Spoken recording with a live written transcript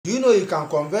Do you know you can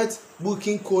convert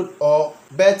booking code or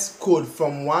bet code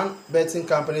from one betting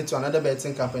company to another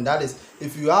betting company? That is,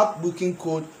 if you have booking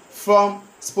code from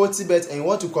sportybet and you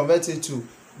want to convert it to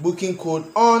booking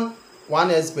code on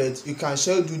 1xbet, you can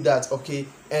surely do that. Okay,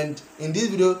 and in this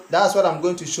video, that's what I'm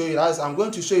going to show you. That is, I'm going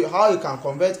to show you how you can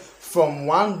convert from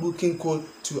one booking code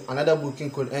to another booking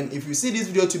code. And if you see this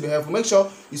video to be helpful, make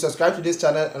sure you subscribe to this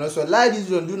channel and also like this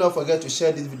video, and do not forget to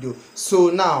share this video. So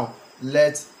now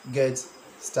let's get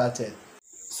started.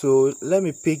 So let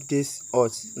me pick this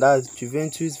odds, that's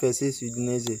Juventus versus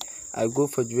Udinese. I go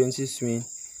for Juventus win.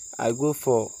 I go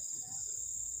for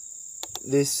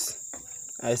this.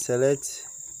 I select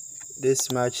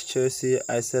this match Chelsea.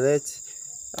 I select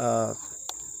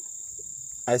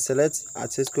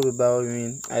Atletico Bilbao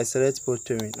win. I select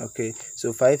Porto win. Okay,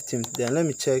 so 5 teams. Then let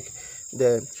me check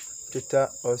the total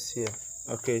odds here.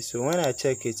 Okay, so when I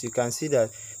check it, you can see that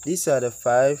these are the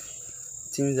 5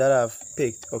 teams that I've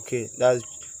picked. Okay, that's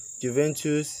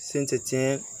Juventus, Saint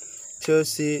Etienne,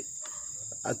 Chelsea,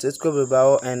 Atletico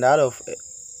Bilbao, and out of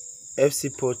FC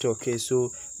Porto. Okay,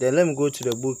 so then let me go to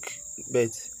the book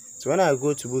bet. So when I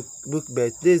go to book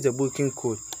bet, this is the booking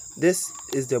code. This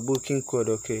is the booking code.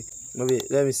 Okay, maybe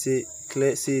let me see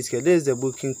it here. This is the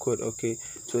booking code. Okay,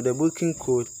 so the booking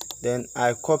code, then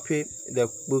I copy the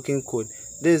booking code.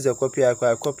 This is the copy. I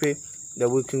copy the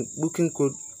booking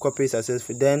code. Copy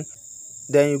successful.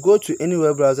 Then you go to any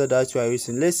web browser that you are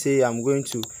using. Let's say I'm going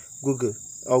to Google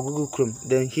or Google Chrome.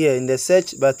 Then here in the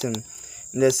search button,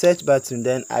 then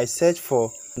I search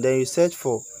for, then you search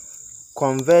for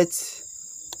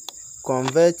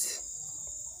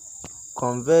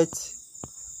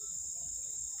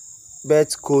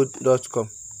convertbetcode.com.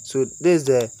 So this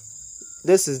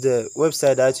is the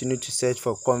website that you need to search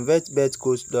for,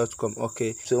 convertbetcode.com.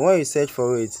 Okay, so when you search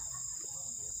for it,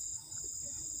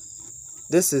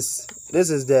 this is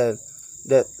the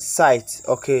site.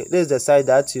 Okay, this is the site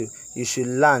that you should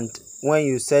land when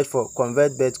you search for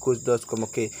convertbetcode.com.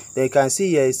 Okay, then you can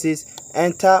see here it says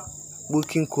enter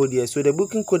booking code here. So the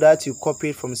booking code that you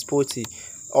copied from Sporty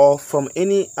or from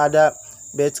any other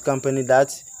bet company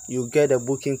that you get the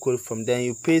booking code from, then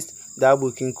you paste that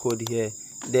booking code here.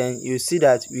 Then you see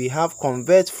that we have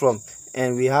convert from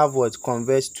and we have what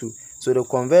convert to. So the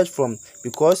convert from,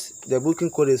 because the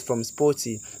booking code is from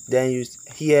Sporty, then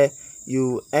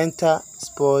you enter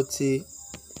Sporty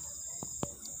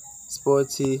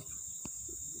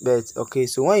bet. Okay,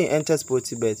 so when you enter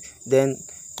Sporty bet, then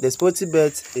the Sporty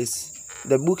bet is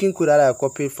the booking code that I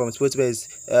copied from Sporty bet is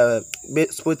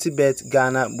Sporty bet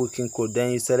Ghana booking code.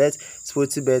 Then you select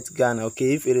Sporty bet Ghana.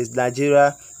 Okay, if it is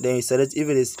Nigeria, then you select. If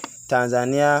it is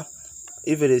Tanzania,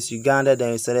 if it is Uganda,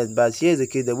 then you select. But here is the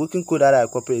case, the booking code that I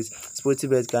copy is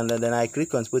sportybet Ghana. Then I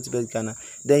click on sportybet Ghana.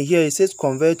 Then here it says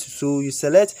convert to, so you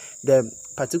select the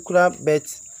particular bet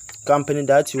company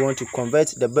that you want to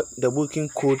convert the booking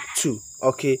code to.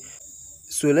 Okay,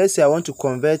 so let's say I want to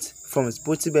convert from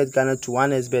sportybet Ghana to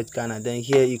 1xbet Ghana. Then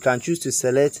here you can choose to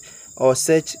select or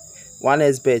search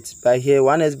 1xbet. By here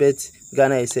 1xbet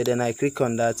Ghana is said, then I click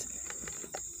on that.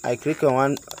 I click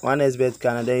on 1xbet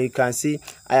Ghana. Then you can see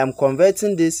I am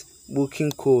converting this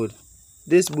booking code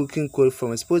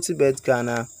from sportybet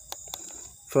Ghana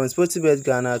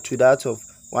to that of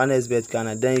 1xbet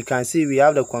Ghana. Then you can see we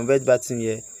have the convert button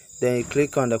here. Then you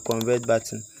click on the convert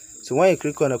button. So when you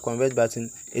click on the convert button,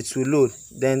 it will load.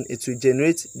 Then it will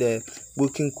generate the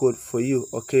booking code for you.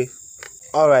 Okay,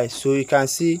 all right, so you can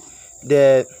see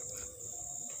the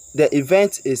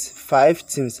event is 5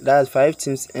 teams. That's 5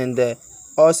 teams, and the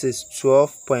odds is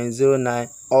 12.09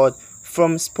 odd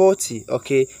from Sporty.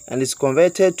 Okay, and it's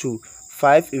converted to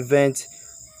 5 events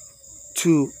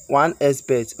to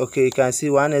 1xbet. Okay, you can see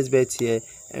 1xbet here,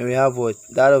 and we have what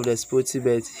that of the Sporty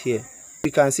bet here.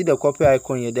 You can see the copy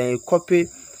icon here. Then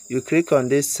you click on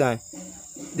this sign,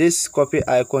 this copy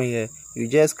icon here. You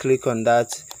just click on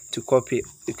that to copy.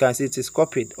 You can see it is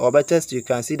copied, or better still, you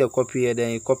can see the copy here.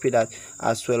 Then you copy that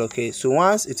as well. Okay, so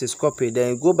once it is copied,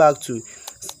 then you go back to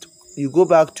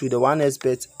the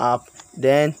 1xbet app.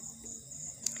 Then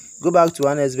go back to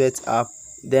 1xbet app.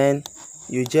 Then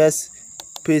you just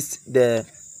paste the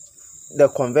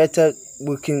converted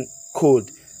booking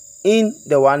code in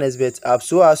the 1xbet app,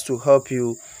 so as to help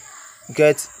you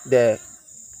get the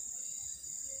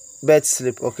bet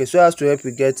slip. Okay, so as to help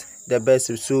you get the bet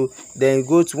slip. So then you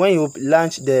go to, when you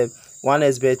launch the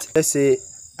 1xbet, let's say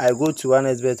I go to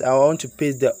 1xbet, I want to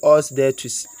paste the odds there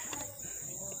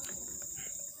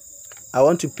I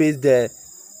want to paste the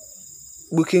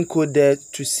booking code there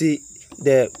to see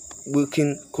the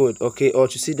booking code. Okay, or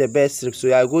to see the bet slip.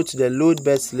 So I go to the load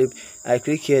bet slip, I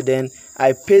click here, then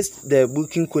I paste the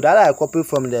booking code that I copy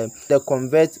from the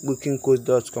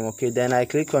convertbookingcode.com. okay, then I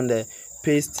click on the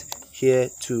paste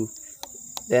here too,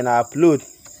 then I upload.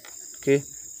 Okay,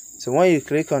 so when you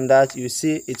click on that, you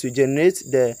see it will generate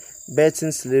the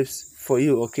betting slips for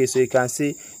you. Okay, so you can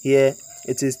see here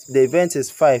it is, the event is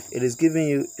 5, it is giving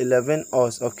you 11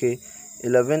 odds. Okay,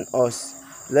 11 odds.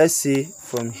 Let's see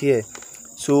from here.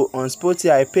 So on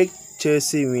Sporty, I picked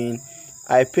Chelsea win,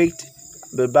 I picked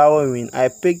Bilbao win, I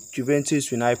picked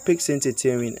Juventus win, I picked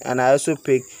Saint-Etienne win, and I also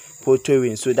picked Porto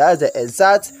win. So that's the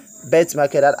exact bet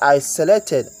market that I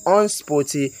selected on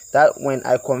Sporty, that when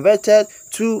I converted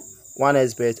to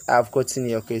 1xbet, I've gotten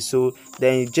here. Okay, so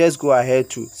then you just go ahead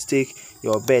to stake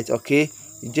your bet. Okay,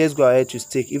 you just go ahead to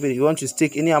stake. If you want to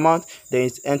stake any amount, then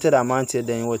you enter the amount here,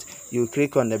 then what, you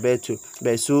click on the bet to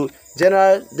bet. So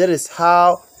generally, that is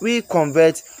how we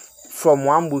convert from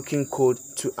one booking code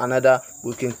to another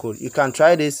booking code. You can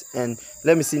try this and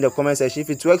let me see in the comment section if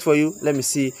it works for you. Let me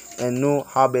see and know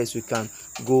how best we can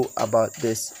go about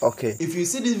this. Okay, if you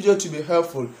see this video to be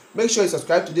helpful, make sure you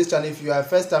subscribe to this channel if you are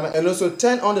first time, and also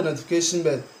turn on the notification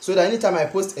bell so that anytime I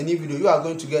post any video, you are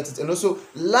going to get it. And also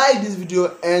like this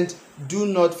video, and do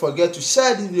not forget to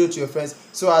share this video to your friends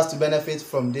so as to benefit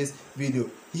from this video.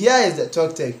 Here is the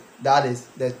talk tech, that is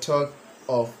the talk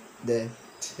of the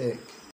tech.